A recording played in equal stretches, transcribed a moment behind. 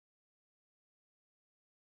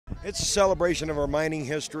It's a celebration of our mining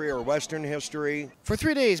history, our Western history. For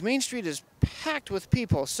 3 days, Main Street is packed with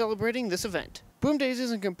people celebrating this event. Boom Days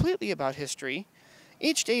isn't completely about history.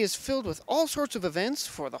 Each day is filled with all sorts of events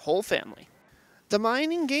for the whole family. The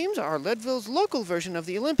mining games are Leadville's local version of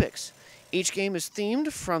the Olympics. Each game is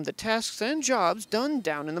themed from the tasks and jobs done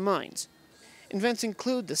down in the mines. Events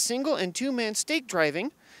include the single and two-man stake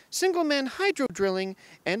driving, single-man hydro drilling,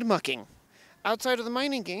 and mucking. Outside of the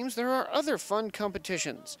mining games, there are other fun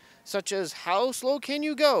competitions, such as How Slow Can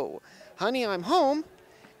You Go?, Honey, I'm Home,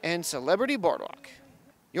 and Celebrity Boardwalk.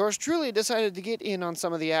 Yours truly decided to get in on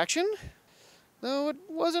some of the action, though it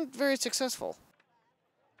wasn't very successful.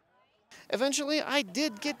 Eventually, I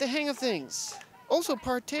did get the hang of things. Also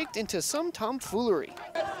partaked into some tomfoolery.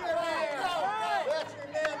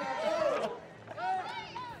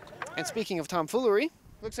 And speaking of tomfoolery,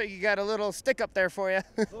 looks like you got a little stick up there for you.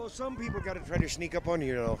 Well, some people got to try to sneak up on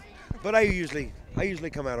you, but I usually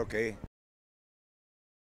come out okay.